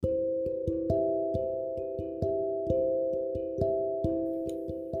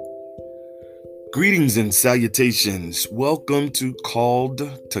Greetings and salutations. Welcome to Called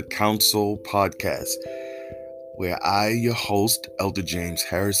to Counsel podcast, where I, your host, Elder James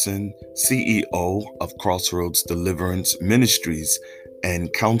Harrison, CEO of Crossroads Deliverance Ministries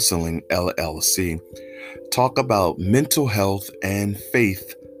and Counseling LLC, talk about mental health and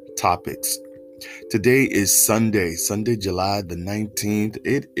faith topics. Today is Sunday, July the 19th.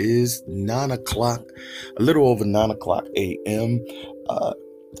 It is 9 o'clock, a little over 9 o'clock a.m.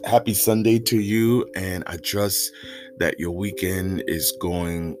 Happy Sunday to you, and I trust that your weekend is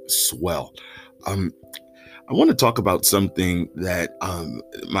going swell. I want to talk about something that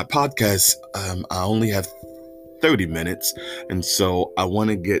my podcast, I only have 30 minutes, and so I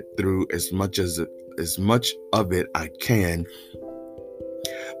want to get through as much of it I can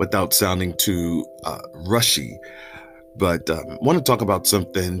without sounding too rushy. But I want to talk about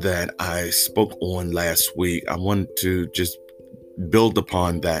something that I spoke on last week. I want to just build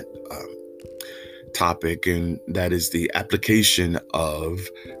upon that topic, and that is the application of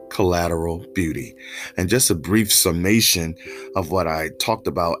collateral beauty. And just a brief summation of what I talked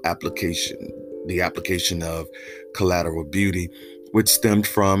about the application of collateral beauty, which stemmed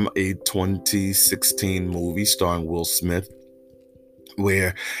from a 2016 movie starring Will Smith,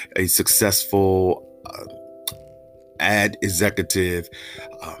 where a successful ad executive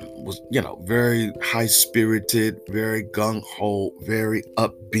was, very high-spirited, very gung-ho, very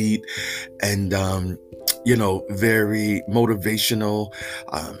upbeat, and, very motivational.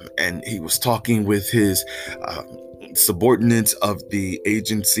 And he was talking with his subordinates of the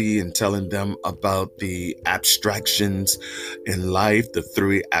agency and telling them about the abstractions in life, the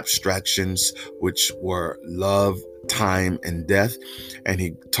three abstractions, which were love, time, and death. And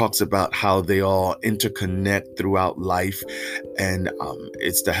he talks about how they all interconnect throughout life, and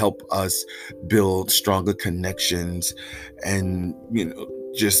it's to help us build stronger connections and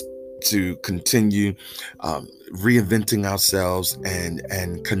just to continue reinventing ourselves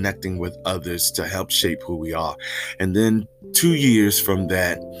and connecting with others to help shape who we are. And then 2 years from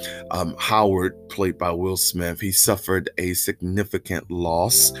that, Howard, played by Will Smith, he suffered a significant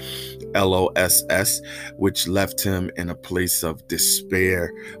loss, LOSS, which left him in a place of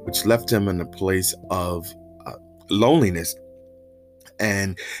despair, which left him in a place of loneliness.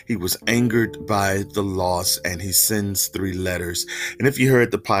 And he was angered by the loss, and he sends 3 letters. And if you heard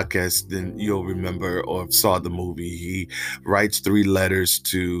the podcast, then you'll remember, or saw the movie, he writes 3 letters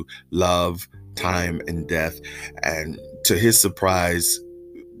to love, time, and death. And to his surprise,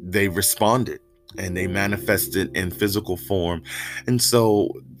 they responded and they manifested in physical form. And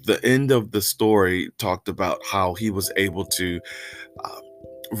so the end of the story talked about how he was able to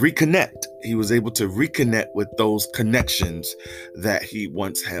reconnect. He was able to reconnect with those connections that he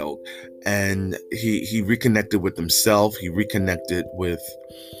once held. And he reconnected with himself. He reconnected with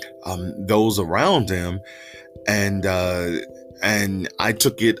those around him. And I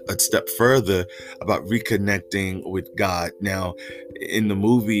took it a step further about reconnecting with God. Now, in the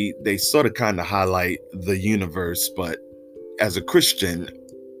movie, they sort of kind of highlight the universe, but as a Christian,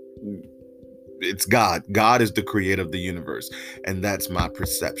 it's God. God is the creator of the universe. And that's my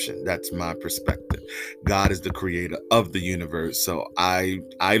perception. That's my perspective. God is the creator of the universe. So I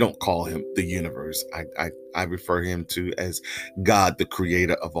don't call him the universe. I refer him to as God, the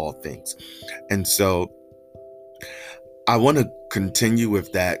creator of all things. And so I want to continue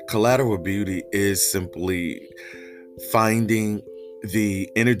with that. Collateral beauty is simply finding the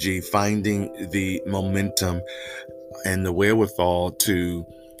energy, finding the momentum and the wherewithal to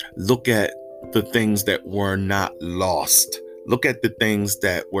look at the things that were not lost. Look at the things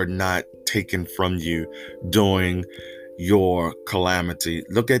that were not taken from you during your calamity.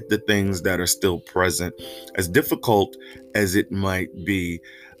 Look at the things that are still present. As difficult as it might be,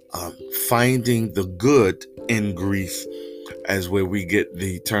 finding the good in grief, as where we get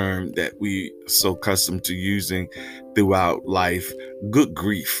the term that we are so accustomed to using throughout life, good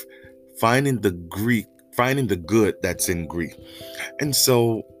grief. Finding the good that's in grief. And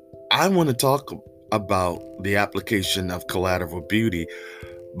so I want to talk about the application of collateral beauty,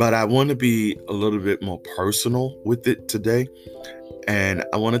 but I want to be a little bit more personal with it today. And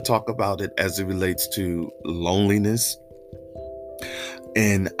I want to talk about it as it relates to loneliness.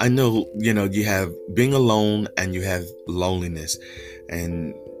 And I know, you have being alone and you have loneliness,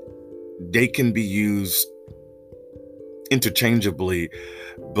 and they can be used interchangeably,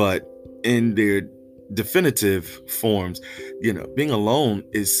 but in their definitive forms, being alone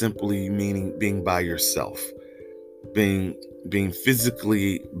is simply meaning being by yourself, being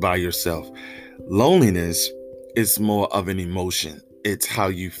physically by yourself. Loneliness is more of an emotion. It's how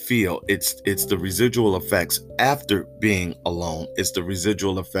you feel. It's the residual effects after being alone. It's the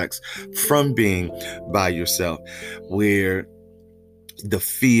residual effects from being by yourself, where the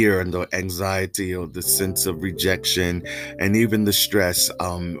fear and the anxiety or the sense of rejection and even the stress,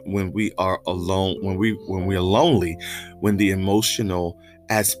 when we are alone, when we are lonely, when the emotional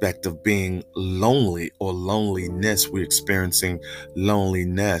aspect of being lonely or loneliness, we're experiencing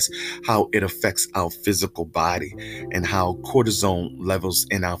loneliness, how it affects our physical body, and how cortisol levels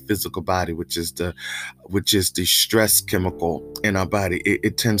in our physical body, which is the stress chemical in our body,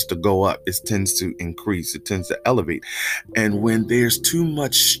 it tends to go up, it tends to increase, it tends to elevate. And when there's too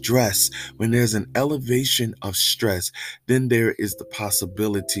much stress, when there's an elevation of stress, then there is the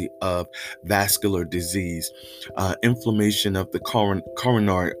possibility of vascular disease, inflammation of the coronary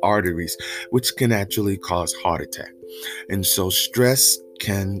arteries, which can actually cause heart attack. And so stress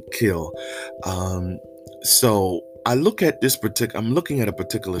can kill. So I'm looking at a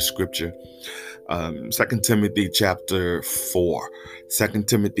particular scripture, 2 Timothy chapter 4. 2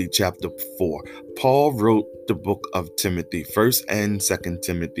 Timothy chapter 4. Paul wrote the book of Timothy, 1st and 2nd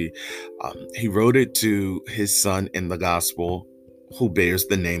Timothy. He wrote it to his son in the gospel, who bears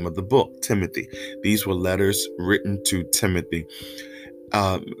the name of the book, Timothy. These were letters written to Timothy,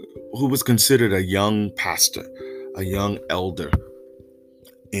 um, who was considered a young pastor, a young elder,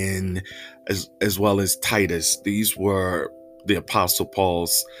 in as well as Titus. These were the Apostle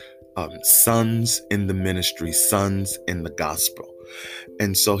Paul's sons in the ministry, sons in the gospel.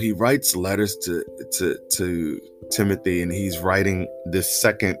 And so he writes letters to Timothy, and he's writing this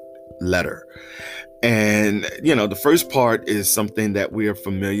second letter. And, the first part is something that we are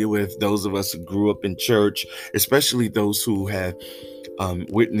familiar with, those of us who grew up in church, especially those who have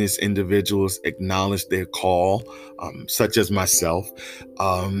witnessed individuals acknowledge their call, such as myself.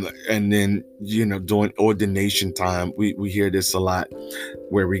 And then, during ordination time, we hear this a lot,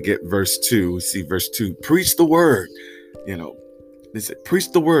 where we get verse 2. We see verse 2, preach the word. They said,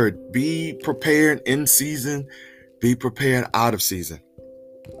 preach the word, be prepared in season, be prepared out of season.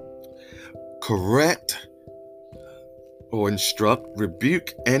 Correct or instruct,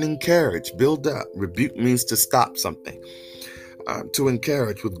 rebuke, and encourage, build up. Rebuke means to stop something. To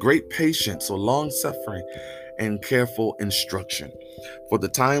encourage with great patience or long suffering and careful instruction. For the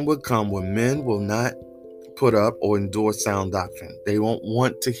time will come when men will not put up or endure sound doctrine. They won't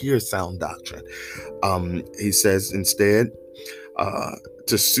want to hear sound doctrine. He says instead,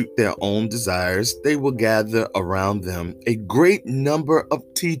 to suit their own desires, they will gather around them a great number of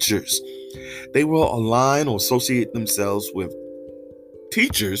teachers. They will align or associate themselves with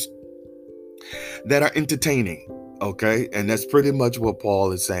teachers that are entertaining. Okay, and that's pretty much what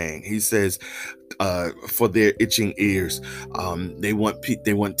Paul is saying. He says, for their itching ears, they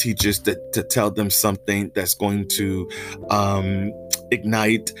want teachers to tell them something that's going to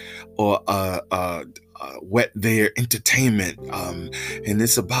ignite or whet their entertainment. And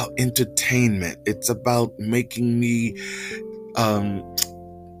it's about entertainment. It's about making me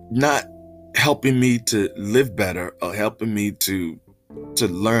not helping me to live better or helping me to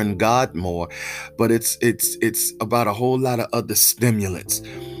learn God more, but it's about a whole lot of other stimulants.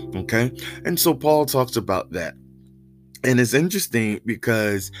 Okay, and so Paul talks about that, and it's interesting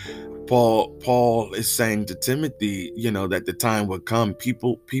because Paul is saying to Timothy, that the time will come.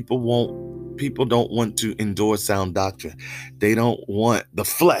 People don't want to endure sound doctrine. They don't want the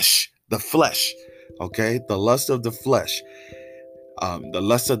flesh. Okay, the lust of the flesh, the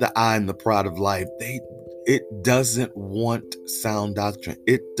lust of the eye, and the pride of life. It doesn't want sound doctrine.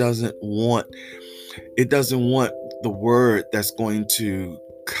 It doesn't want the word that's going to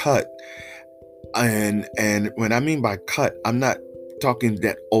cut. And when I mean by cut, I'm not talking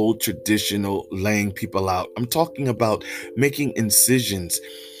that old traditional laying people out. I'm talking about making incisions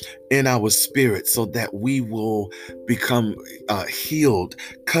in our spirit so that we will become healed.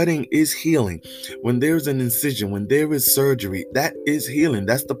 Cutting is healing. When there's an incision, when there is surgery, that is healing.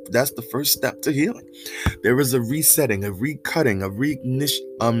 That's the first step to healing. There is a resetting, a recutting,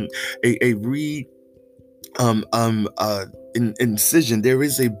 incision. There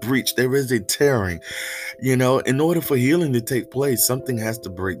is a breach. There is a tearing. In order for healing to take place, something has to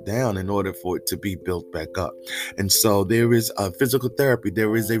break down in order for it to be built back up. And so there is a physical therapy.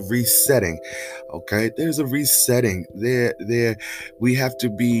 There is a resetting. Okay, there's a resetting. There, we have to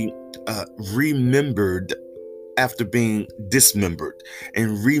be remembered after being dismembered.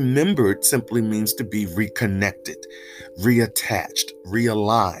 And remembered simply means to be reconnected, reattached,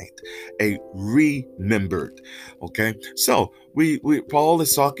 realigned, a remembered. Okay, so Paul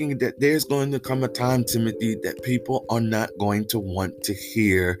is talking that there's going to come a time, Timothy, that people are not going to want to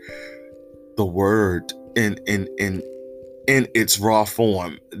hear the word in in its raw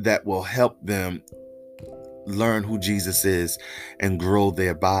form that will help them learn who Jesus is and grow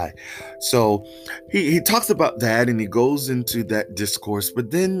thereby. So he talks about that and he goes into that discourse,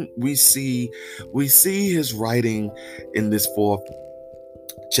 but then we see his writing in this fourth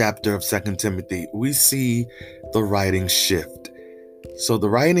chapter of Second Timothy. We see the writing shift. So the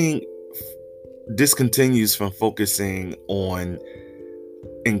writing discontinues from focusing on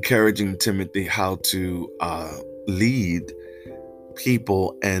encouraging Timothy how to lead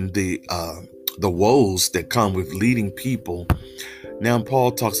people and the woes that come with leading people. Now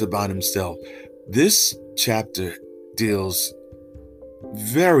Paul talks about himself. This chapter deals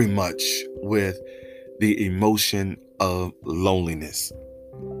very much with the emotion of loneliness.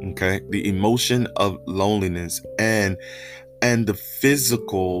 Okay, the emotion of loneliness and the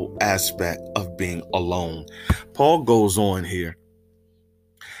physical aspect of being alone. Paul goes on here,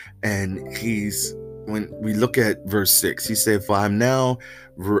 and when we look at verse 6, he said, "For I'm now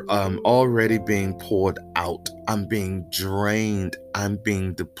already being poured out. I'm being drained. I'm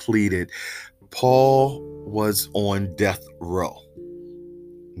being depleted." Paul was on death row.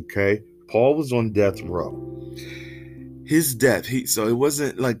 Okay, Paul was on death row. His death, so it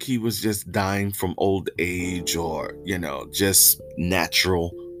wasn't like he was just dying from old age or, just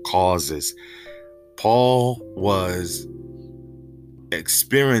natural causes. Paul was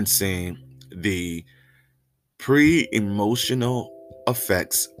experiencing the pre-emotional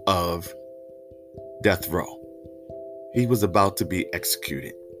effects of death row. He was about to be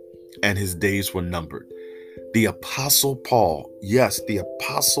executed, and his days were numbered. The Apostle Paul, yes, the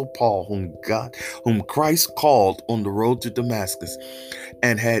Apostle Paul, whom Christ called on the road to Damascus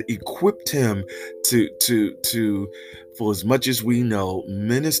and had equipped him to, for as much as we know,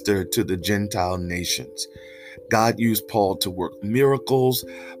 minister to the Gentile nations. God used Paul to work miracles,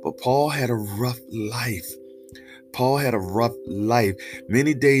 but Paul had a rough life. Paul had a rough life.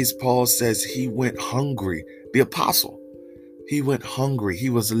 Many days, Paul says, he went hungry. The apostle. He went hungry. He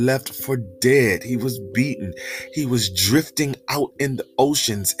was left for dead. He was beaten. He was drifting out in the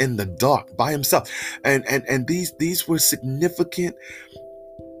oceans in the dark by himself. And these were significant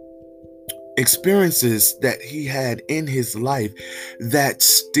experiences that he had in his life that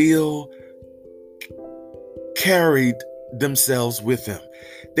still carried themselves with him.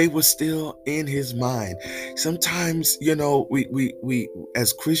 They were still in his mind. Sometimes, we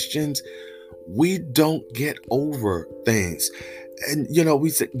as Christians, we don't get over things. And, we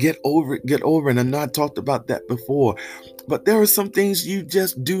said, get over it. And I talked about that before. But there are some things you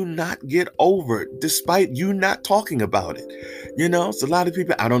just do not get over, despite you not talking about it. So a lot of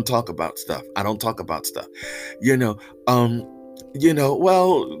people, I don't talk about stuff. Well,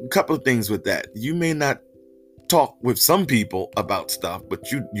 a couple of things with that. You may not talk with some people about stuff,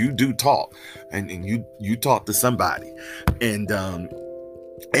 but you do talk, and you talk to somebody. And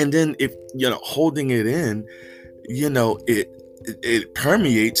then if holding it in, it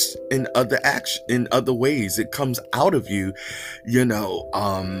permeates in other ways. It comes out of you. A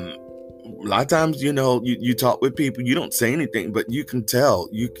lot of times, you talk with people, you don't say anything, but you can tell.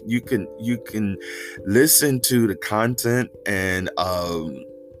 You can listen to the content and not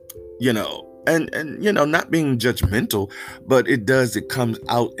being judgmental, but it comes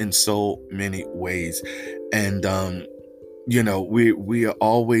out in so many ways. And we are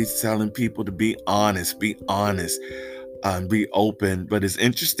always telling people to be honest, and be open. But it's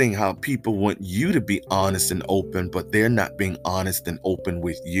interesting how people want you to be honest and open, but they're not being honest and open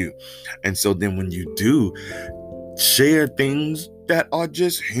with you. And so then when you do share things that are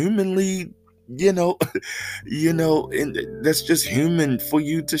just humanly, and that's just human for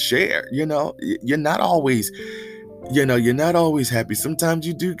you to share, you're not always happy. Sometimes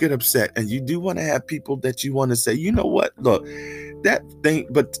you do get upset, and you do want to have people that you want to say, you know what, look, that thing,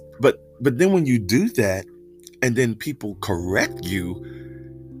 but then when you do that, and then people correct you,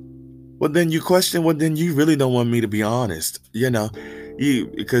 well, then you question, well, then you really don't want me to be honest,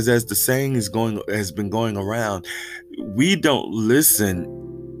 because as the saying has been going around, we don't listen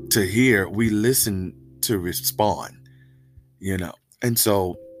to hear, we listen to respond, And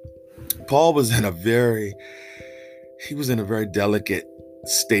so Paul was in a very delicate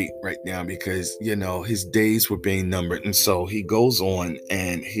state right now, because his days were being numbered. And so he goes on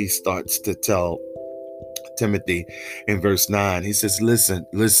and he starts to tell Timothy in verse 9. He says, listen,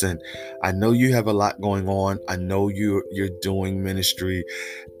 I know you have a lot going on. I know you're doing ministry,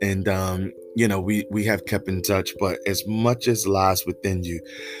 and we have kept in touch, but as much as lies within you,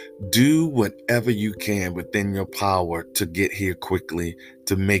 do whatever you can within your power to get here quickly,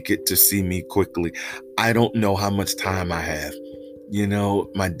 to make it to see me quickly. I don't know how much time I have.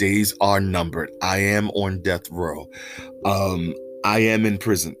 My days are numbered. I am on death row. I am in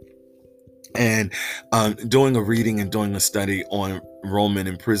prison. And doing a reading and doing a study on Roman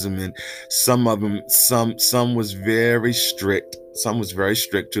imprisonment, some of them, some was very strict. Some was very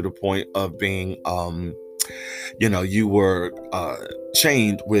strict to the point of being, you were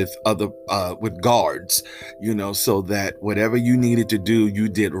chained with with guards, so that whatever you needed to do, you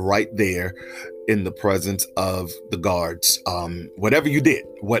did right there in the presence of the guards. Whatever you did,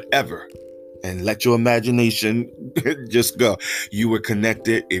 whatever. And let your imagination just go. You were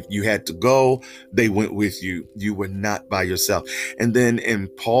connected. If you had to go, they went with you. You were not by yourself. And then in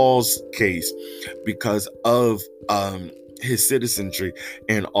Paul's case, because of his citizenry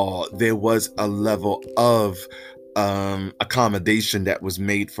and all, there was a level of accommodation that was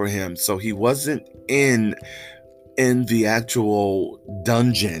made for him. So he wasn't in the actual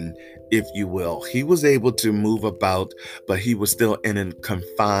dungeon, if you will. He was able to move about, but he was still in a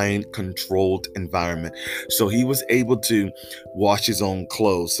confined, controlled environment. So he was able to wash his own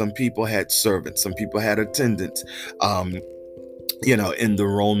clothes. Some people had servants, some people had attendants, in the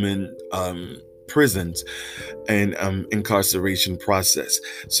Roman prisons and incarceration process.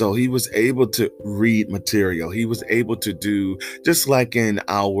 So he was able to read material. He was able to do, just like in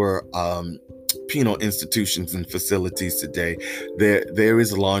our penal institutions and facilities today, there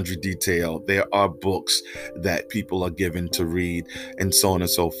is laundry detail. There are books that people are given to read and so on and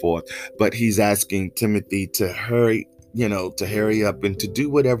so forth. But he's asking Timothy to hurry up and to do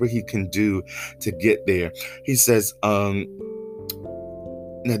whatever he can do to get there. He says, now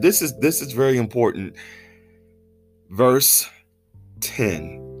this is very important. Verse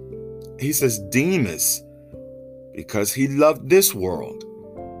 10, he says, Demas, because he loved this world,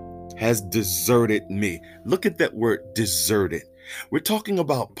 has deserted me. Look at that word, deserted. We're talking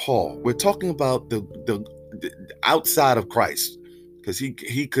about Paul. We're talking about the outside of Christ, because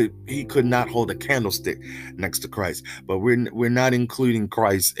he could not hold a candlestick next to Christ. But we're not including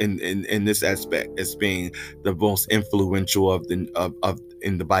Christ in this aspect as being the most influential of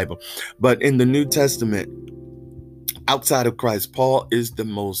in the Bible. But in the New Testament, outside of Christ, Paul is the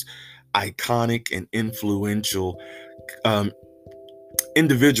most iconic and influential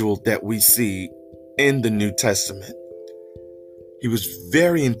individual that we see in the New Testament. He was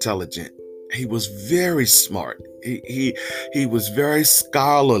very intelligent. He was very smart. He was very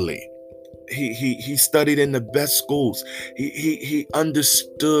scholarly. He studied in the best schools. He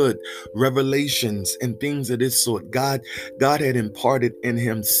understood revelations and things of this sort. God had imparted in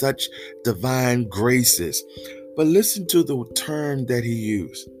him such divine graces. But listen to the term that he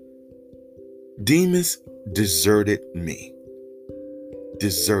used. Demas deserted me.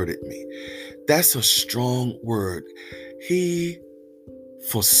 Deserted me. That's a strong word. He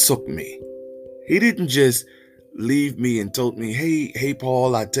forsook me. He didn't just leave me and told me, hey,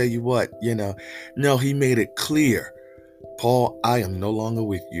 Paul, I tell you what, No, he made it clear. Paul, I am no longer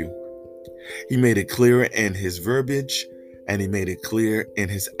with you. He made it clear in his verbiage, and he made it clear in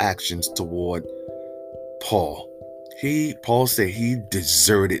his actions toward Paul. Paul said he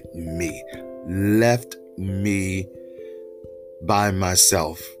deserted me, left me by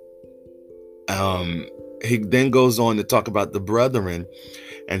myself. He then goes on to talk about the brethren,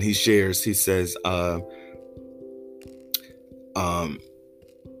 and he says,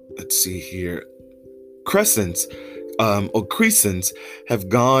 let's see here, Crescens have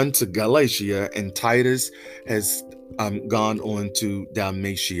gone to Galatia, and Titus has gone on to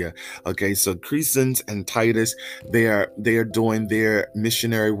Dalmatia. Okay, so Crescens and Titus, they are doing their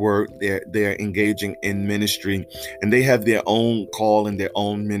missionary work. They're engaging in ministry, and they have their own call and their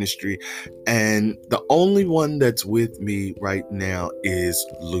own ministry. And the only one that's with me right now is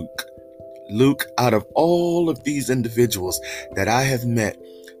Luke. Luke, out of all of these individuals that I have met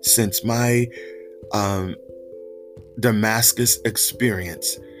since my Damascus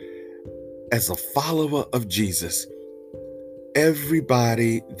experience as a follower of Jesus,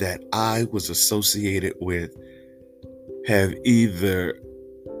 everybody that I was associated with have either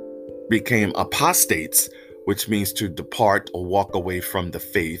became apostates, which means to depart or walk away from the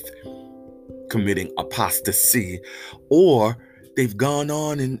faith, committing apostasy, or they've gone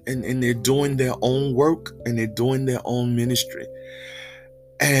on and they're doing their own work and they're doing their own ministry.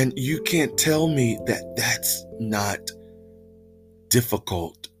 And you can't tell me that that's not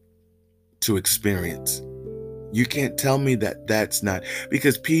difficult to experience. You can't tell me that that's not,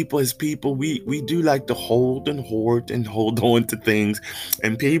 because people as people, we do like to hold and hoard and hold on to things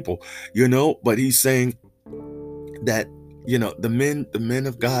and people, but he's saying that, the men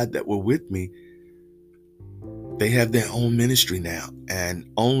of God that were with me, they have their own ministry now.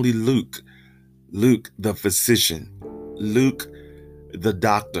 And only Luke, the physician, Luke, the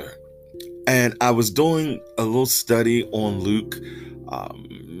doctor. And I was doing a little study on Luke,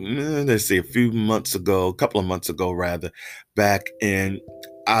 let's see, a couple of months ago rather, back, and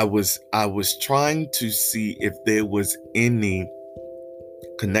I was trying to see if there was any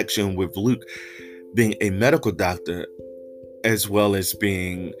connection with Luke being a medical doctor as well as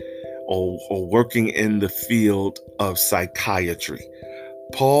being or working in the field of psychiatry.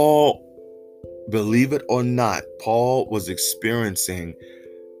 Paul, believe it or not, Paul was experiencing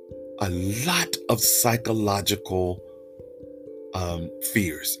a lot of psychological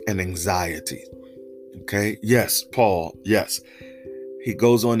fears and anxiety. Okay. Yes, Paul. Yes. He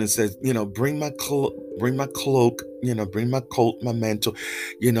goes on and says, bring my cloak, bring my coat, my mantle,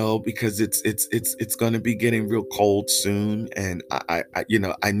 because it's going to be getting real cold soon. And I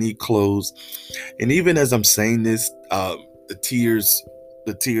need clothes. And even as I'm saying this, the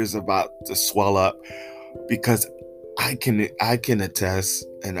tears about to swell up, because I can attest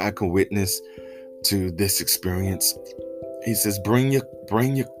and I can witness to this experience. He says, bring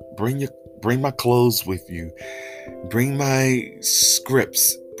my clothes with you. Bring my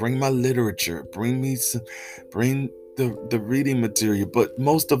scripts, bring my literature, bring the reading material. But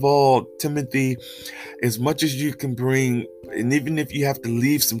most of all, Timothy, as much as you can bring, and even if you have to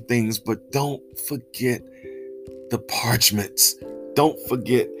leave some things, but don't forget the parchments. Don't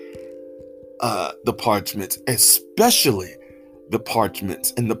forget the parchments, especially the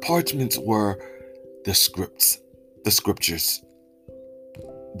parchments. And the parchments were the scriptures,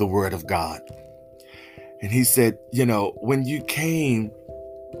 the word of God. And he said, when you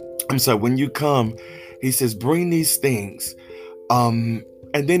come, he says, bring these things. And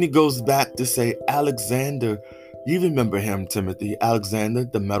then he goes back to say, Alexander, you remember him, Timothy, Alexander,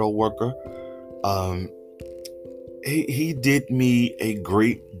 the metal worker. He did me a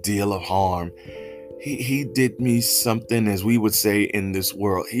great deal of harm. He did me something, as we would say in this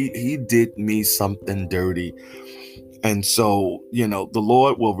world, he did me something dirty. And so, the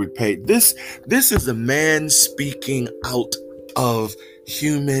Lord will repay. This is a man speaking out of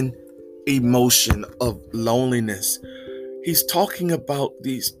human emotion, of loneliness. He's talking about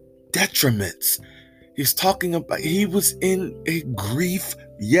these detriments. He was in a grief.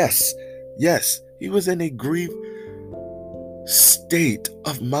 Yes, he was in a grief state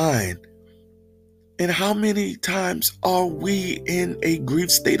of mind. And how many times are we in a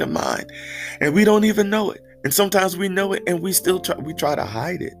grief state of mind and we don't even know it? And sometimes we know it and we still try to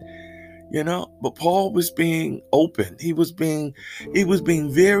hide it, but Paul was being open. He was being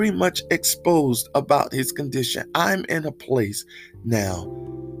very much exposed about his condition. I'm in a place now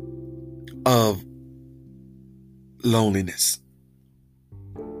of loneliness.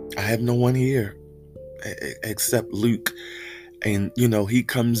 I have no one here except Luke. And, he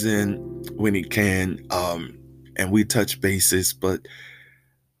comes in when he can, and we touch bases, but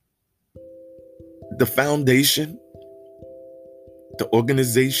the foundation, the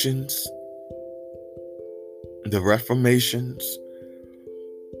organizations, the reformations,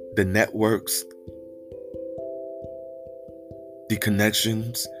 the networks, the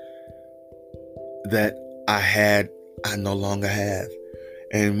connections that I had, I no longer have.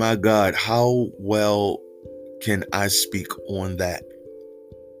 And my God, how well can I speak on that?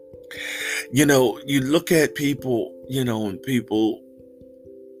 You look at people, and people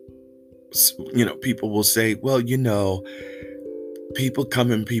will say, well, people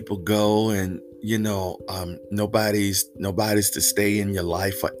come and people go, and nobody's to stay in your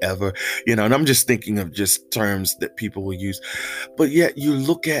life forever, and I'm just thinking of just terms that people will use. But yet you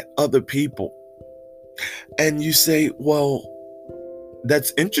look at other people and you say, well,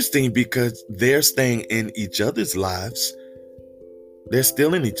 that's interesting, because they're staying in each other's lives. They're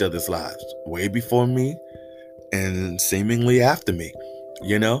still in each other's lives way before me and seemingly after me,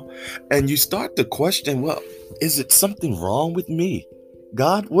 and you start to question, well, is it something wrong with me?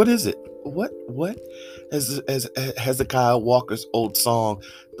 God, what is it? What? As Hezekiah Walker's old song,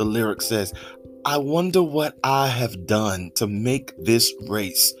 the lyric says, I wonder what I have done to make this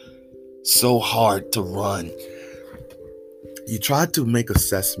race so hard to run. You try to make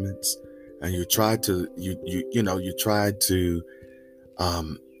assessments, and you try to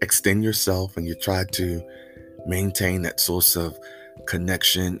extend yourself, and you try to maintain that source of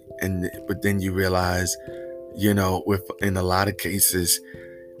connection, but then you realize, in a lot of cases,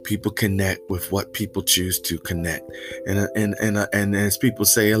 people connect with what people choose to connect, and as people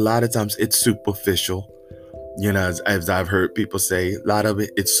say, a lot of times it's superficial. As I've heard people say, a lot of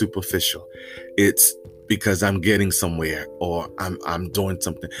it's superficial. It's because I'm getting somewhere, or I'm doing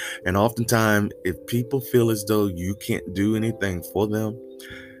something. And oftentimes, if people feel as though you can't do anything for them,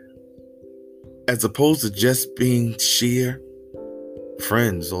 as opposed to just being sheer,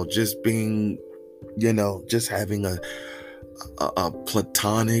 friends, or just being, just having a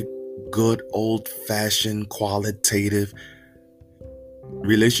platonic, good old-fashioned qualitative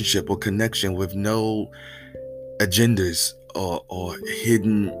relationship or connection with no agendas or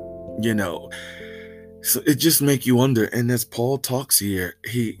hidden, you know. So it just make you wonder. And as Paul talks here,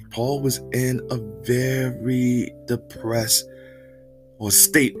 Paul was in a very depressed, or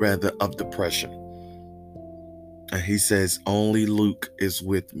state rather, of depression. And he says, only Luke is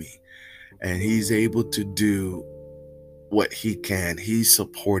with me. And he's able to do what he can. He's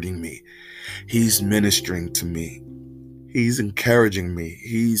supporting me. He's ministering to me. He's encouraging me.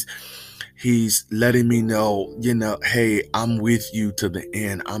 He's letting me know, hey, I'm with you to the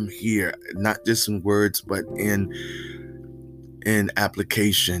end. I'm here, not just in words, but in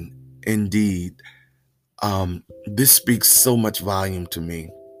application. Indeed. This speaks so much volume to me.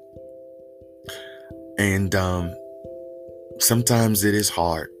 And sometimes it is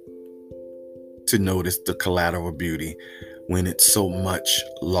hard to notice the collateral beauty when it's so much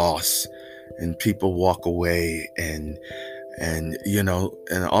loss and people walk away, and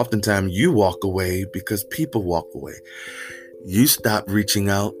oftentimes you walk away because people walk away. You stop reaching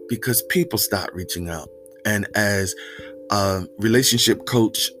out because people stop reaching out. And as relationship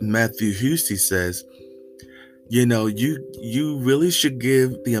coach Matthew Hussey says, you really should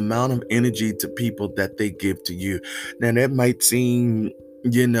give the amount of energy to people that they give to you. Now that might seem,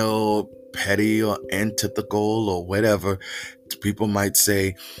 petty or antithetical or whatever. People might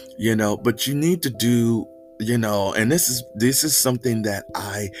say, but you need to do, and this is something that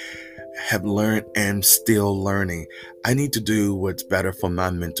I have learned and still learning. I need to do what's better for my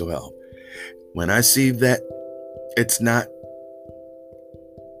mental health. When I see that it's not,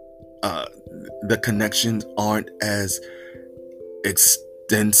 the connections aren't as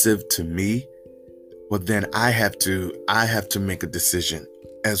extensive to me, well, then I have to make a decision,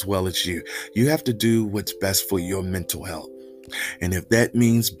 as well as you. You have to do what's best for your mental health. And if that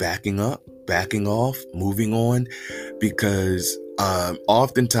means backing up, backing off, moving on, because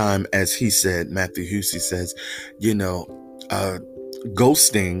oftentimes, as he said, Matthew Hussey says,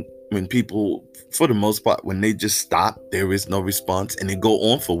 ghosting, when people, for the most part, when they just stop, there is no response, and they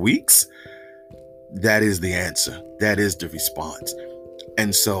go on for weeks, that is the answer. That is the response.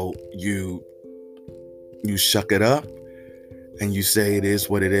 And so you shuck it up and you say it is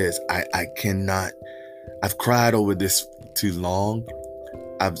what it is. I cannot. I've cried over this too long.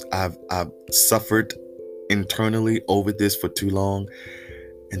 I've suffered internally over this for too long.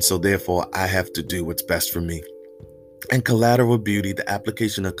 And so therefore I have to do what's best for me. And collateral beauty, the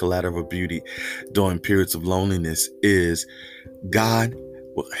application of collateral beauty during periods of loneliness is God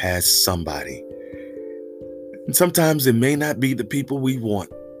has somebody. And sometimes it may not be the people we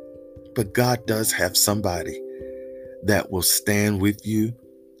want, but God does have somebody that will stand with you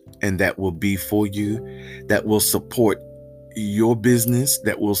and that will be for you, that will support your business,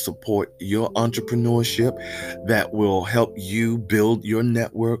 that will support your entrepreneurship, that will help you build your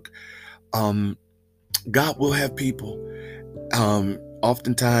network. God will have people.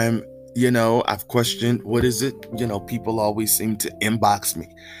 Oftentimes, I've questioned, what is it? People always seem to inbox me,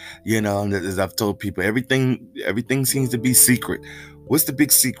 and as I've told people, everything seems to be secret. What's the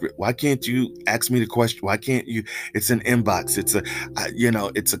big secret? Why can't you ask me the question? Why can't you? It's an inbox. It's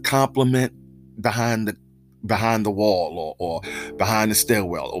it's a compliment behind the wall, or behind the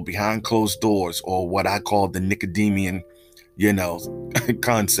stairwell, or behind closed doors, or what I call the Nicodemean,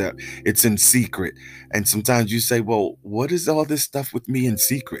 concept. It's in secret. And sometimes you say, well, what is all this stuff with me in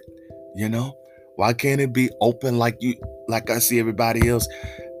secret? Why can't it be open like I see everybody else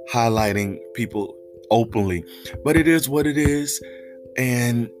highlighting people openly? But it is what it is.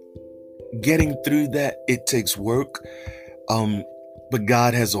 And getting through that, it takes work. But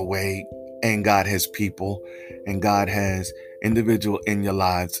God has a way, and God has people, and God has individual in your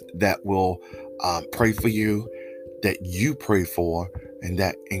lives that will pray for you, that you pray for, and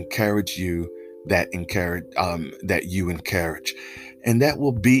that encourage you, that you encourage. And that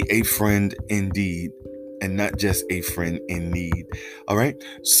will be a friend indeed, and not just a friend in need. All right.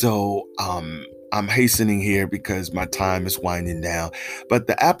 So I'm hastening here because my time is winding down. But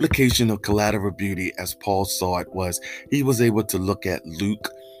the application of collateral beauty, as Paul saw it, was he was able to look at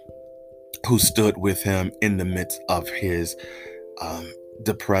Luke, who stood with him in the midst of his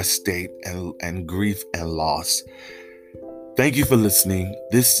depressed state and grief and loss. Thank you for listening.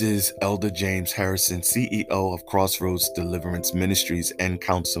 This is Elder James Harrison, CEO of Crossroads Deliverance Ministries and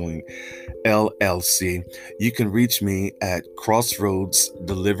Counseling, LLC. You can reach me at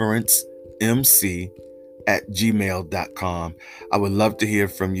crossroadsdeliverancemc@gmail.com. I would love to hear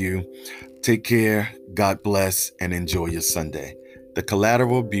from you. Take care. God bless, and enjoy your Sunday. The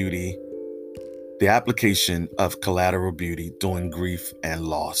collateral beauty, the application of collateral beauty during grief and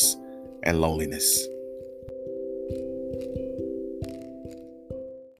loss and loneliness.